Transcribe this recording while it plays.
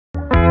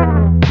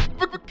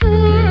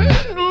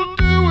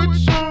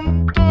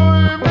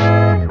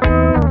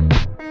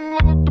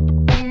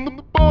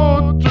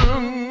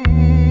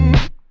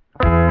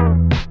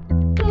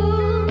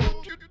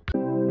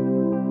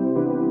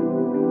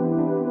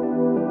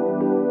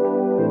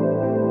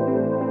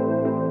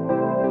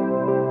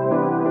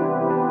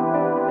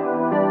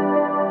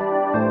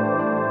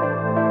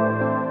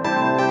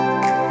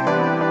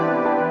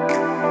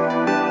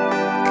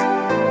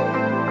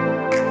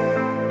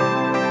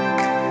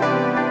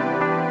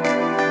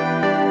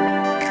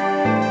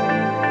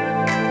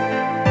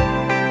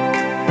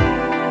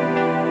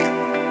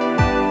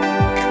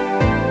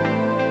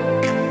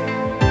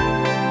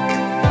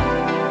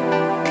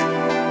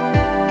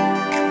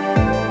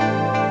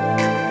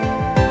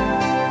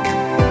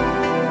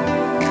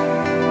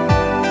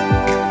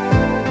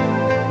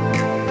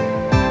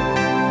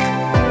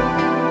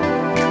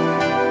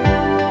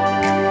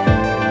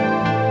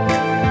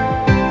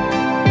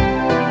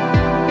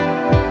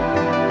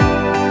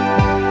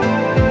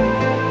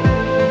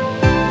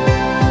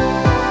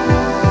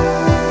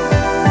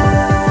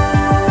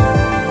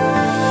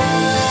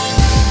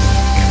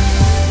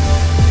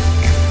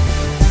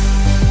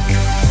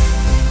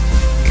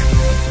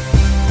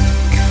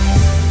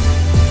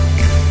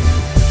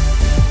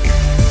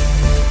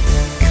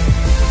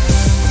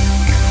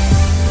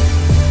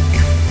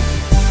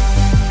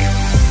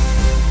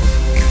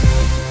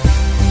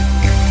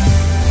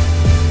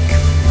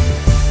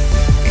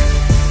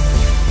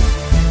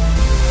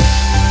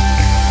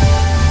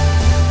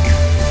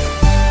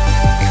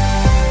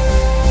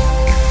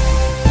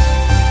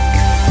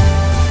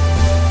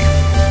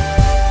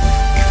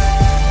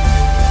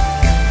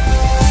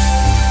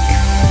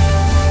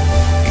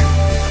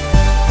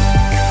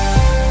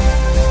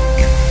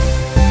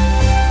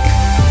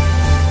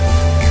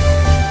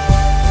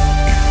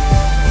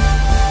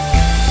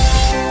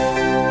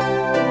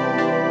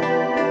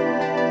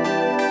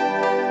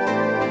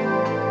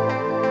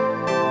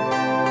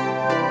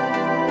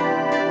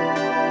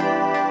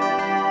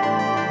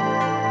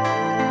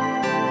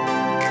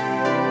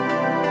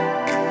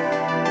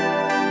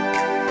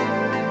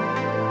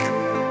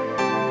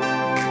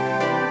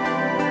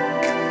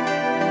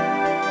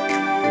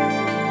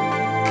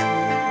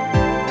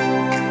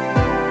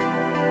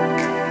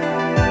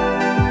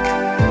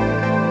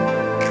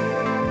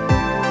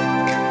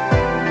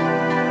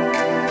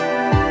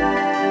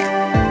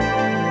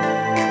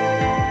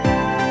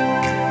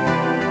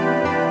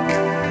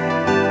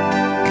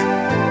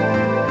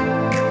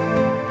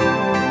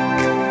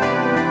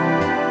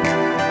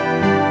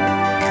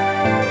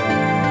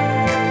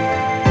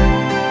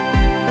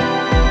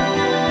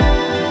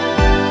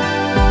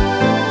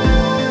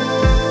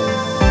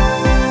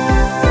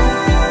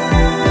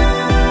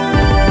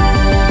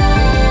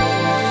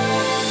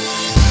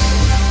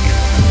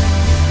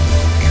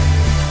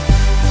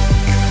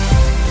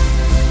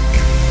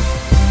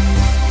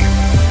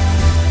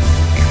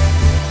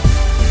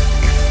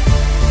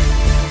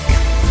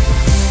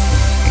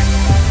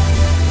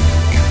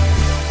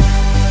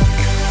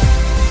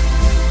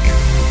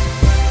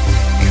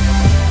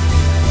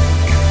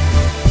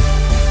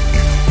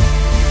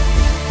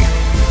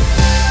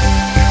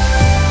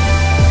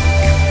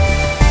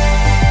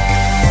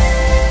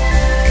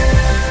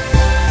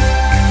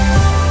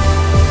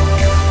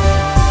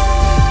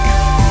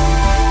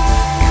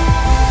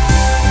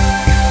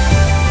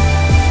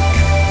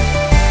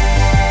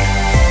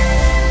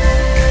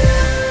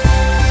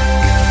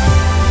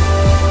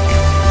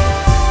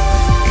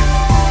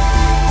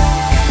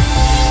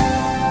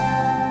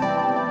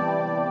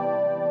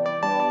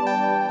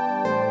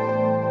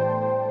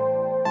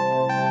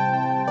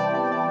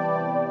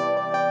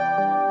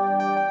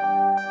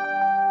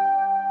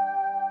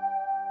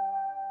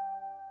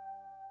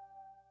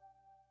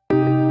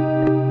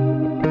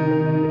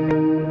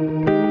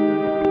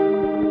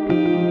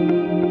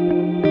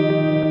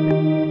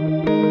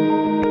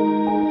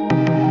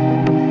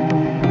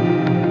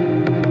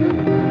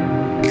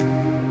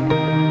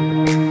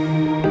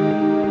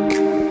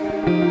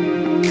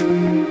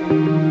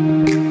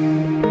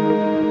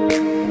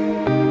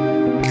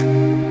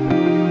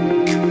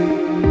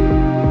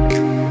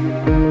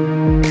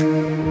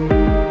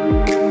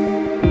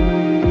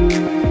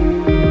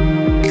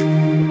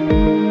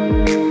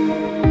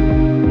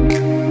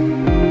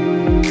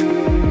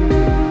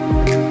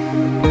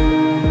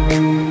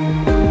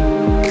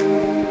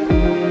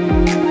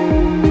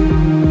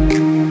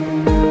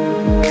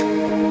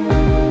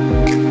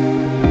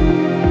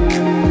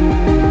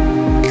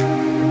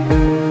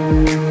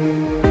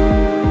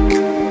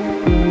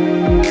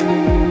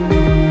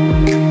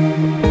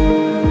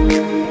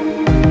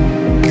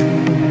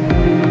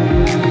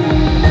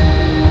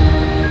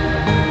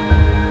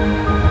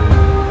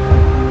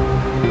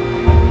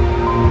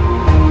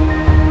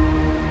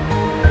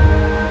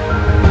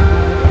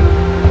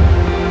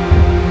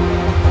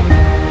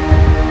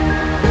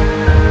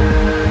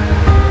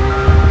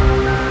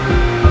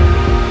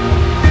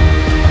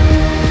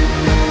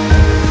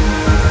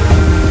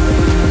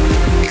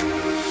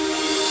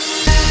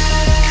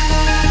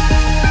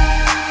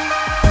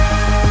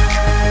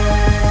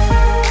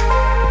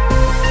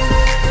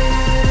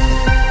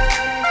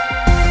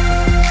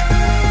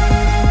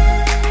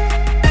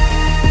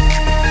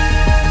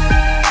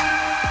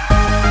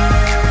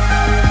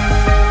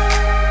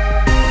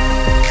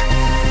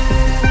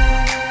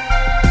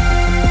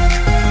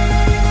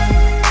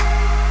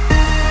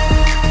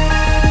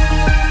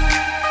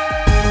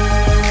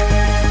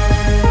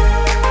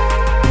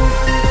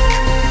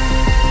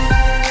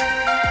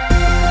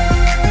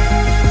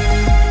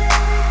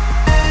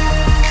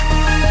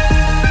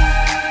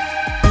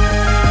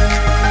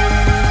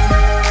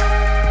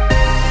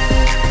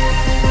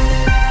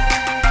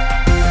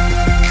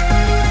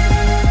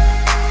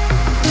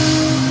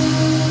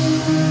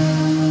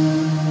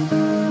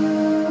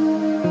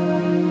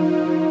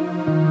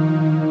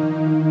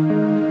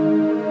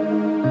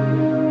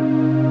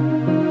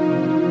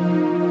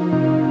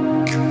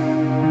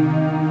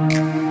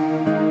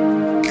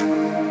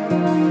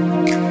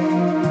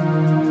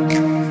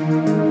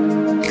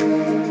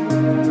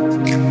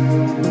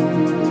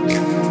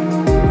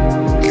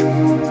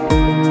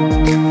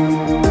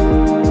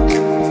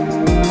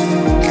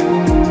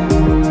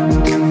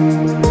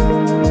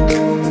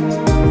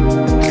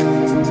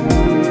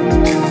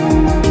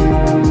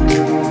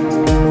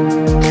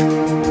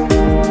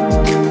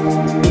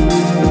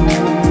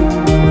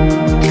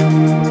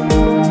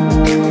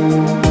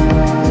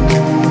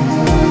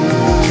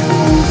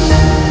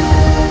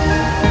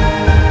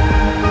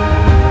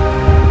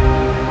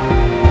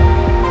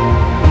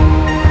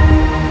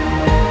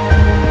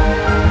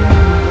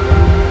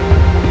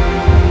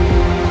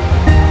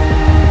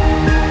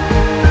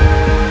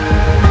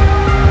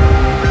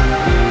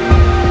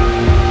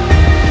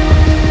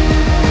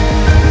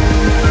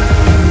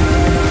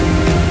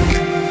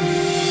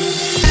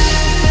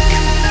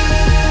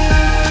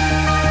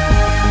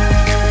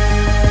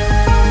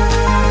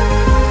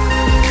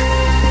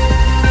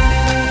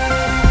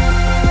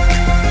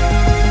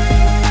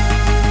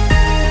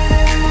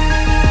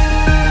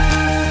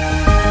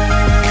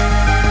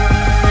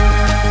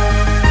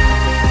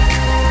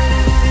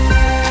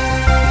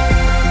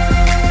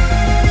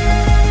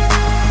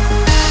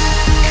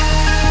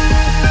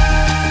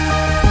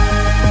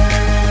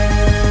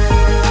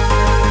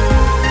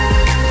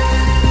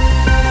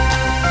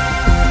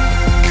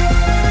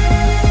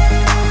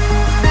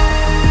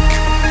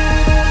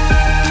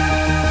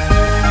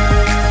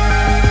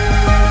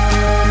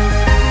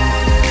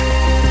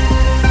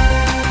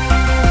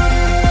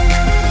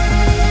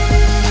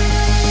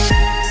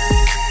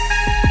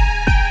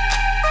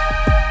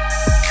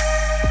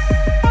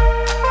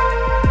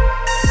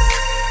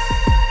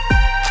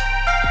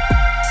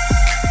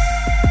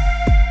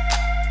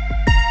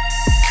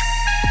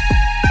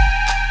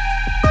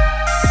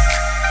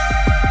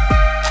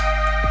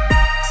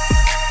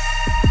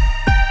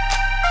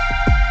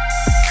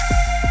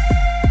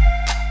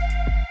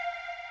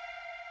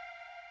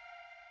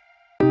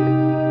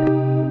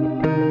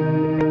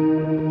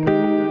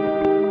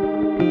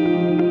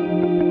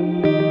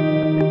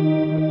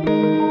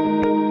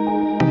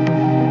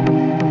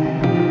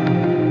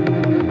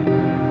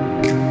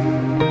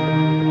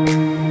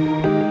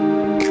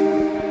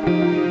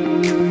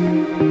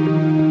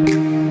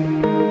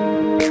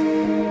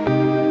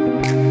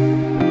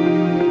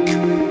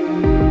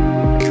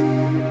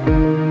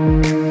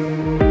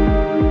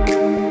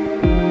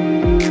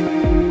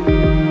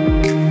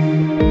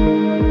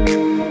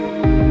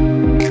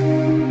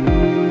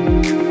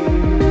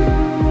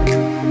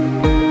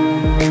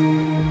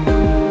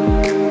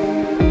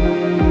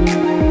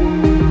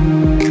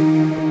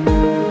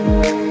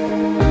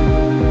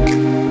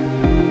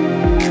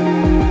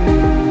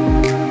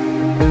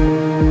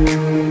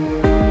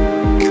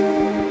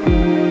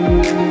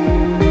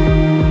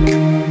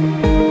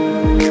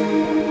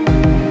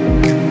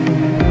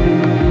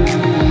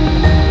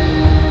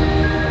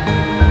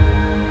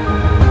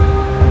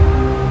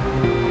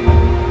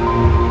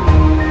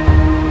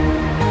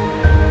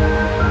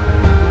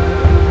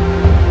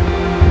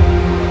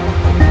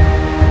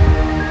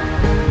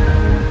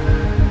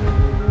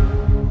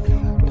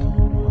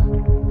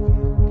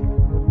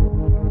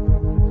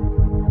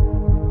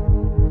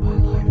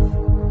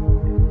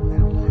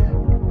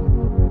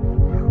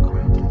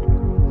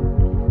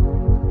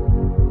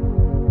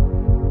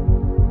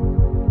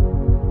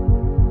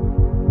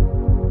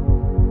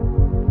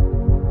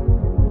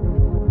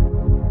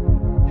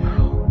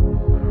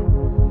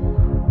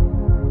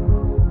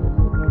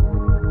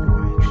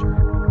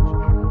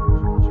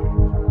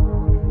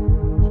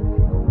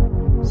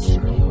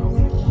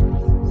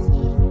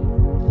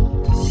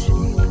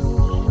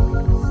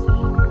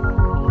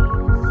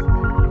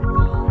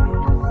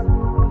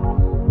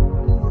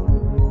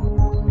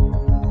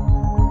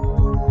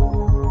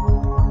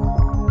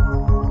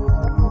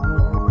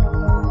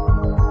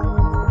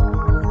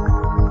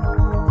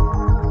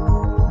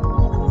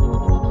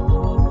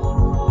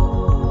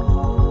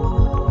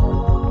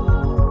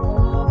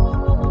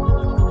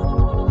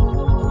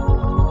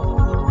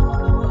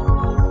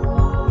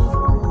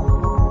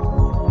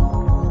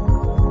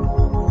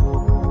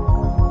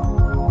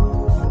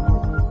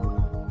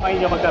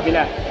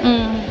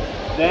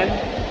Then,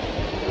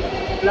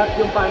 flat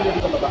yung paa niya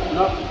dito baba.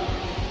 No?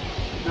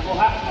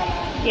 Nakuha?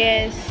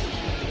 Yes.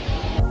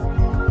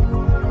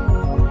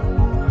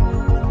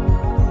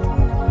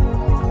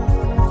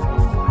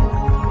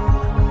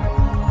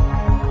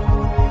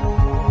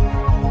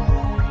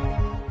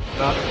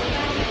 No?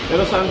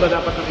 Pero saan ba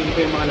dapat natin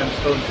yung mga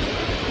limestone?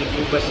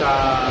 Hindi ba sa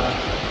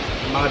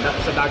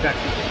sa dagat?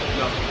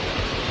 No?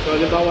 So,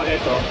 halimbawa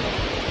ito,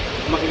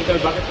 makikita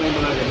bakit may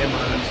mga ganyan,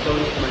 mga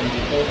limestone, mga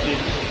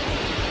deposits.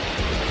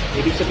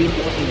 Ibig sabihin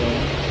po kasi nyo,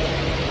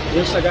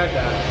 yung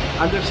Sagada,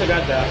 under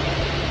Sagada,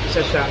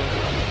 isa siyang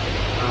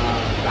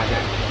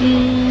dagat.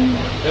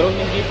 Pero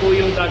hindi po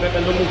yung dagat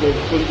ang lumubog,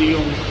 kundi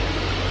yung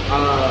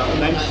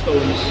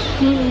limestones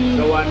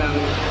gawa ng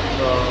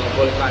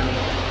volcanic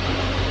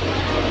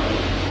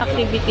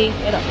activity,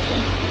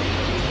 eruption.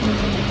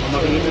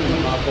 Makikita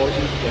ng mga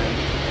portions dyan.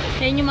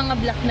 Yan yung mga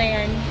black na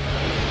yan.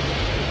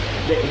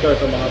 Hindi, ito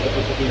mga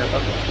puti-puti na to.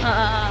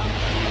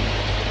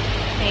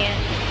 Ayan.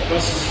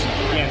 Tapos,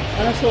 yan.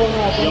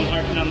 Yung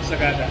heart ng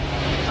Sagada.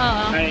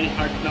 Ay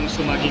heart ng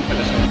Sumaging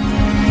Palasyon.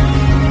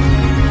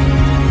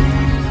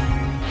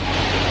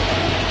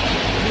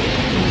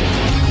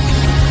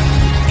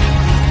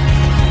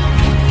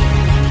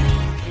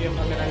 Yung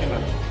camera ni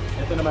Ma'am,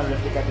 ito naman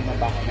replica din ng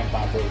baka ng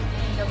baboy.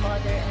 The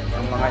mother and the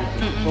mga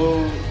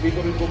So, dito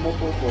rin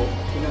bumupo po,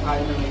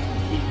 kinakain ng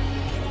meat.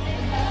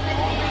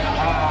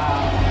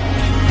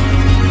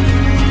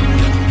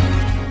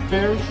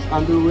 Pairs,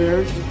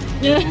 underwears.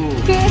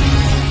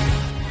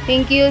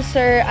 Thank you,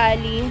 Sir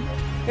Ali.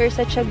 You're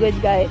such a good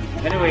guy.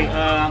 Anyway,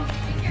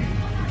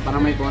 para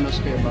may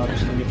bonus kayo,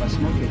 baros na lipas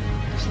smoke it.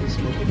 Still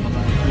smoke it pa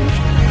ba?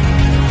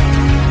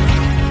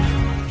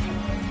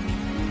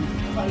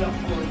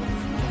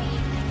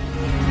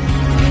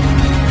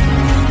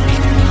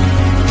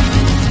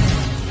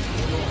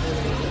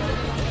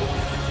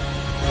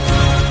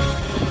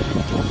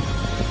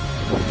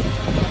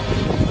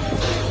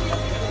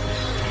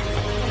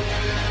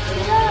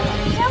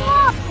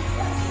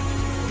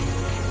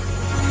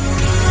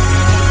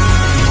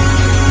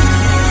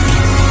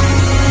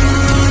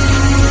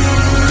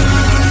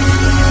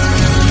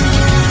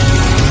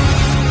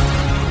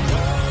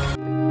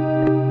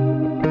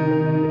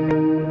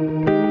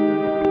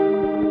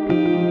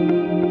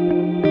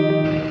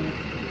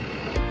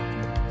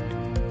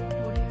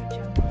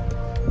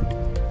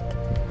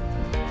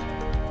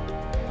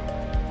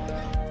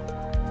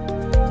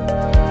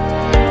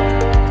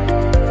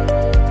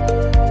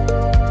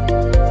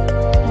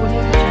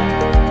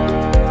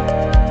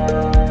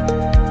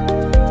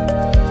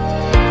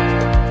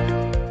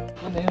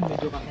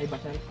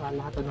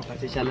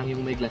 Siya lang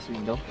yung may glass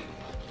window.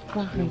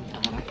 Bakit?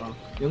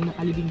 Yung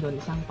nakalibing doon,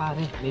 isang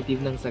pare, native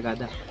ng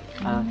Sagada.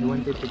 He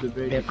wanted to be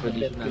buried the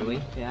traditional way.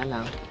 Kaya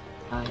lang,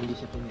 hindi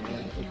siya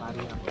pumayag. So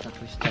parang ako sa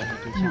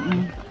Christianity siya.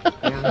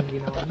 Kaya ang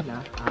ginawa nila,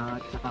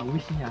 at saka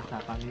wish niya sa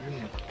family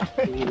niya.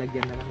 So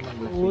ilagyan na lang ng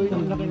glass window. Uy,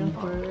 ang laki ng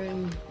fern.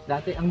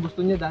 Dati, ang gusto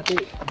niya dati,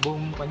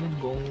 buong panyan,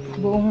 buong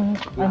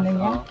ano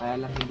niya? Kaya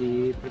lang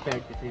hindi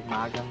prepared kasi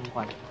maagang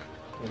kwan.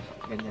 So,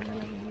 ganyan na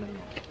lang yung lang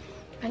niya.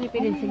 Ano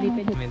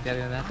pinilipin? Cemetery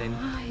natin,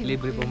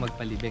 libre po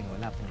magpalibing,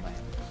 wala pong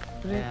bayan.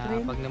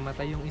 Kaya pag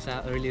namatay yung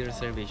isa, early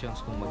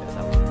reservations kung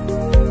mag-asawa.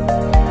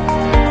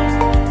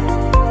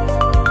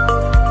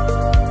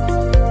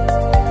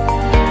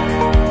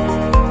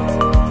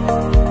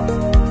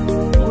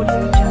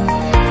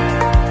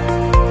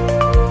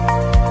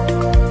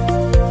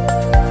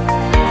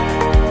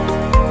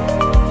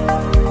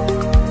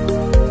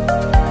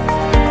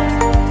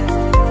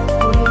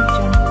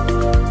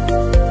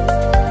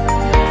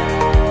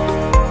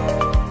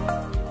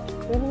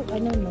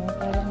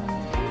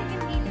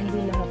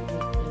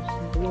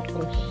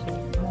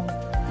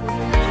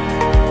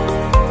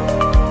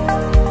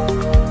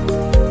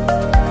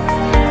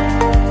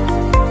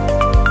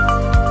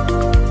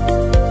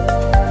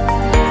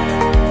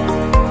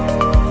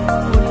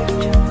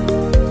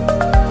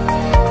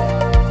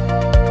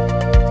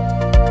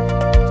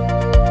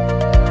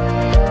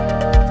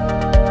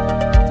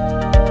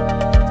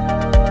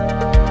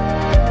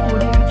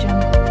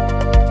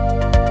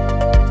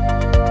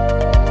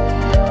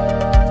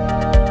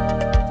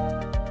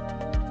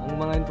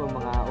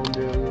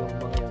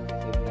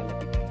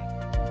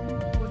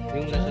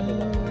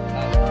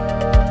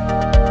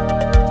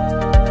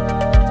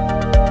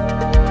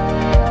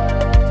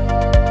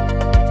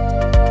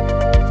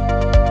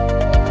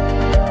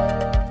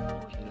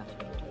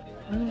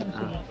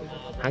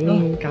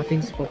 Hanging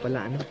Caffeines po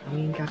pala,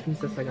 Hanging Caffeines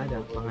sa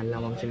Sagada,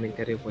 pangalawang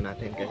cemetery po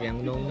natin. Kasi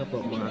ang noon na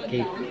po, mga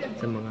cave,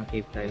 sa mga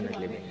cave tayo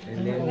naglibing. And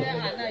then,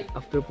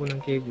 after po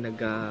ng cave,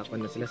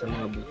 nagkakon na sila sa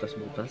mga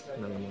butas-butas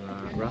ng mga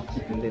rocks.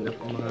 And then,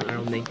 after mga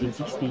around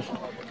 1960s,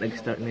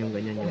 nag-start na yung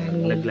ganyan,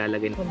 yung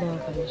naglalagay.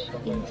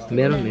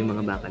 Meron, may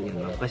mga bakal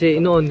yan, ma'am. Kasi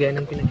noon, gaya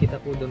ng pinakita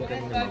po doon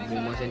kanina, ma'am,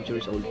 yung mga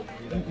centuries old.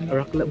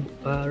 Rock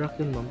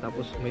yun, ma'am.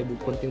 Tapos may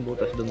konting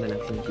butas doon na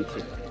lang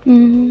sinipsip.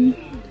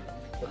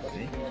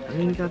 Okay. Ang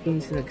main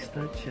cappings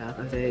nag-start siya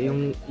kasi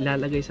yung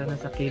lalagay sana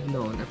sa cave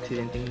noon,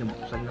 aksidenteng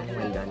nabuksan ng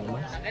wild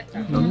animals.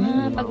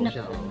 Pag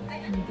siya,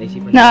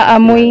 naisipan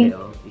Naaamoy.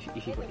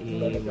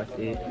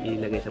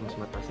 ilagay sa mas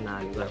mataas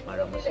na lugar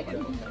para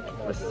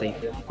mas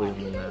safe po yung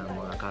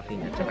mga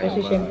coffin at saka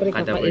Kasi yung syempre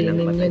cadaver ng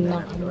kakainin patay yun na.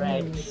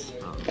 na.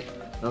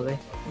 Okay,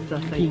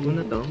 sa side po na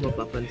to,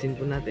 mapapansin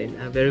po natin,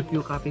 very few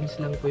coffins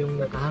lang po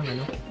yung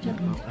nakahanga, no?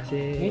 Kasi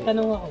May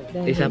tanong ako.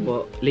 isa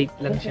po, late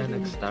lang siya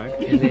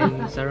nag-start. And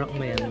then sa rock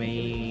mo yan,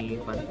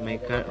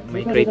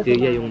 may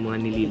criteria yung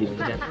mga nililibing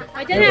dyan.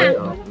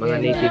 Mga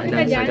native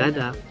ng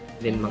Sagada,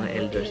 then mga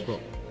elders po.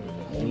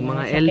 Yung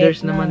mga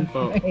elders naman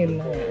po,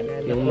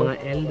 yung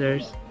mga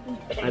elders,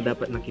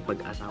 dapat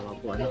nakipag-asawa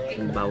po.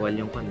 Bawal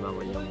yung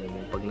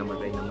pag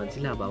namatay naman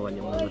sila, bawal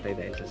yung namatay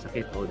dahil sa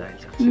sakit o dahil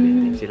sa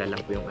accident. Sila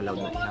lang po yung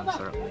allowed na ihang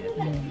sa rock na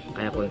yan.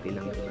 Kaya konti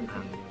lang yung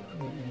naghangin.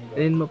 And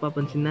then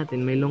mapapansin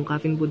natin, may long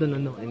coffin po doon,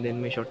 and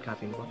then may short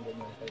coffin po.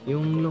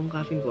 Yung long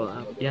coffin po,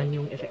 yan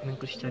yung effect ng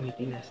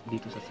Christianity na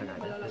dito sa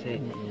Sagada. Kasi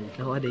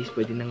nowadays,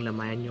 pwede nang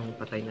lamayan yung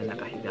patay na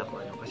nakahiga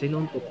po. Kasi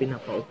noon po,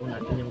 pinapaupo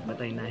natin yung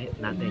patay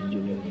natin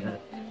during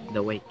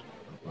the wake.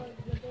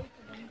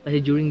 Kasi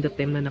during the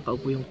time na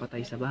nakaupo yung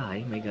patay sa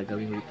bahay, may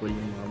gagawing ritual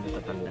yung mga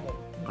matatanda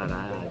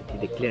para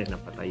i-declare na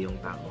patay yung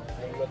tao.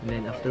 And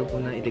then after po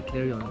na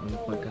i-declare yun,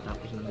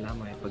 pagkatapos ng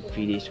lamay, pag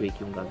 3 days wake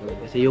yung gagawin.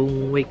 Kasi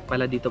yung wake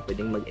pala dito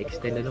pwedeng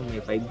mag-extend may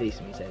 5 days,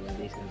 may 7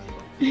 days na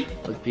po.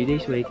 Pag 3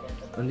 days wake,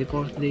 on the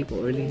 4th day po,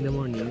 early in the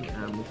morning,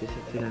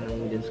 magsiset sila ng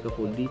wooden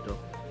scaffold dito.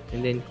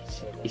 And then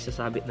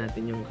isasabit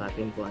natin yung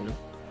coffin po,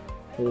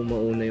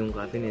 mauna yung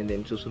coffin, and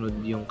then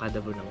susunod yung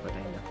cadaver ng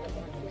patay na.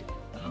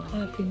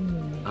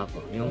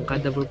 Apo. Yung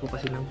cadaver po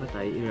kasi ng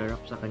patay,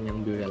 i-wrap sa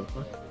kanyang burial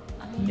po.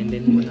 And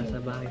then mula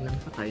sa bahay ng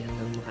patay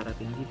hanggang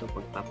makarating dito,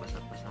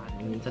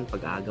 pagpapasapasahan. Minsan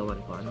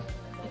pag-aagawan ko,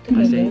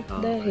 Kasi,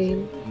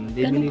 dahil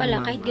ganun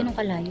pala, kahit ganun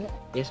kalayo.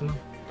 Yes, ma'am.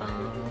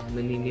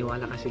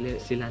 Naniniwala kasi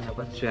sila na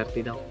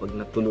swerte daw pag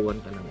natulungan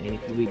ka ng any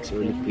twigs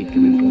or liquid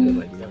coming from the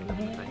body ng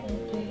patay.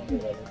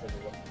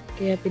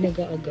 Kaya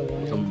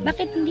pinag-aagawan. So,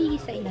 Bakit hindi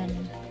sa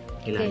ilalim?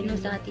 Ilalim. Kaya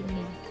sa atin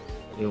ngayon.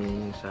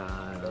 Yung sa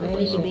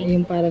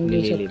Yung parang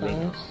di sa nililibing.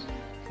 taas.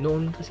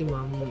 Noon kasi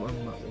ma'am,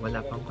 wala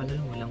pang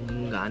walang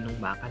gaanong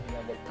bakal.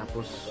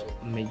 Tapos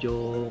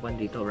medyo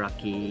dito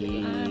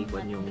rocky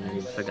yung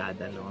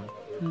Sagada noon.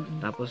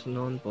 Tapos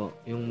noon po,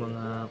 yung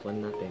mga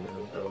natin,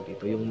 anong tawag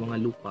dito, yung mga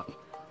lupa,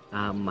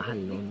 mahal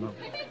noon ma'am.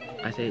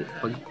 Kasi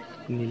pag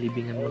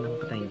nilibingan mo ng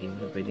patay, hindi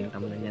mo pwedeng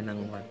tamnan niya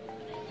ng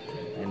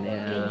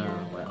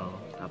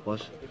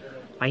tapos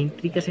pine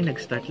tree kasi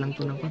nag-start lang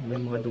to ng may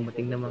mga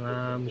dumating na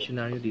mga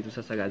misyonaryo dito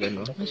sa Sagada,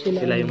 no?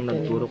 Sila yung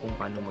nagturo kung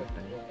paano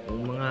magtanim.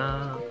 Yung mga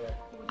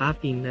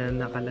coffin na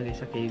nakalagay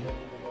sa cave,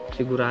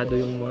 sigurado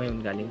yung mga yun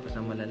galing pa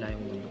sa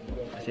malalayong mundo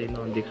po. Kasi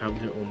noon, they carve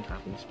their own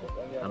coffins po.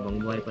 Habang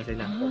buhay pa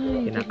sila,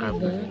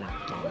 kinakarve nila.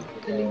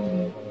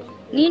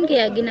 Ngayon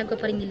kaya ginagawa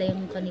pa rin nila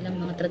yung kanilang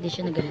mga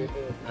tradisyon na gano'n.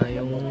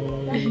 Yung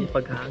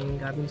paghanging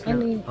coffins Ano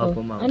na. yun? Opo,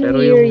 ma'am. Ano Pero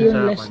year yung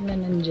sa last na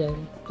nandyan?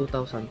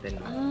 2010.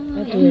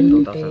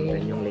 2010.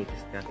 2010 yung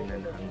latest coffin na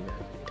nahangga.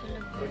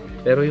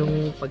 Pero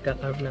yung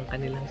pagkakarve ng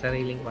kanilang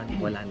sariling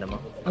wala na,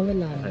 ma'am.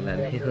 Wala Wala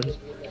na yun.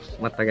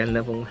 Matagal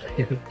na pong wala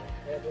yun.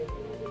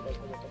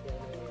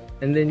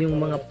 And then yung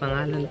mga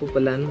pangalan po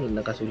pala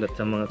nakasulat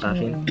sa mga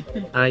coffin.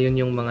 Yun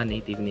yung mga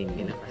native name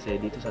nila. Kasi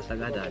dito sa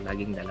Sagada,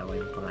 laging dalawa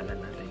yung pangalan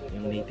natin.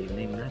 Yung native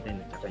name natin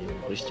at saka yung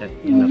Christian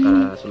yung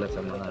nakasulat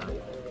sa mga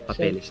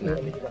papeles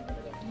natin.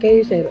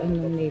 Kayo sir,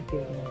 anong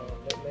native mo?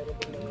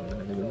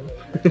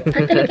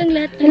 Talagang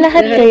lahat.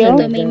 Lahat kayo?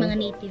 Dito may mga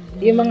native.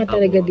 Yung mga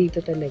talaga dito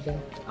talaga.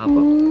 Apo.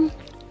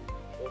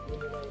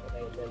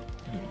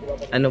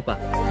 Ano pa?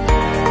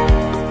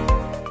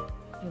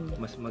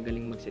 Mas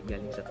magaling mag-set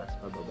galing sa taas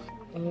pababa.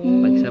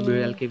 Pag sa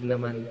burial cave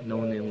naman,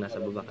 nauna yung nasa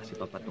baba kasi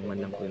papatungan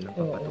lang po yun ng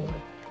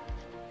papatungan.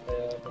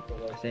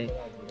 Kasi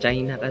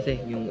China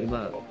kasi, yung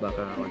iba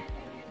baka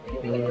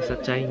yung sa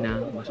China,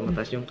 mas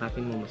mataas yung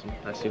coffin mo, mas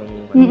mataas yung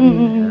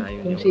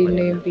Kung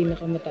sino yung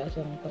pinakamataas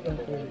ang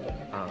patungkulan.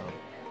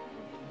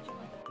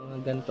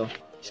 Ganito,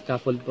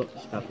 scaffold po,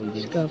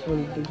 scaffolding.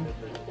 Scaffolding.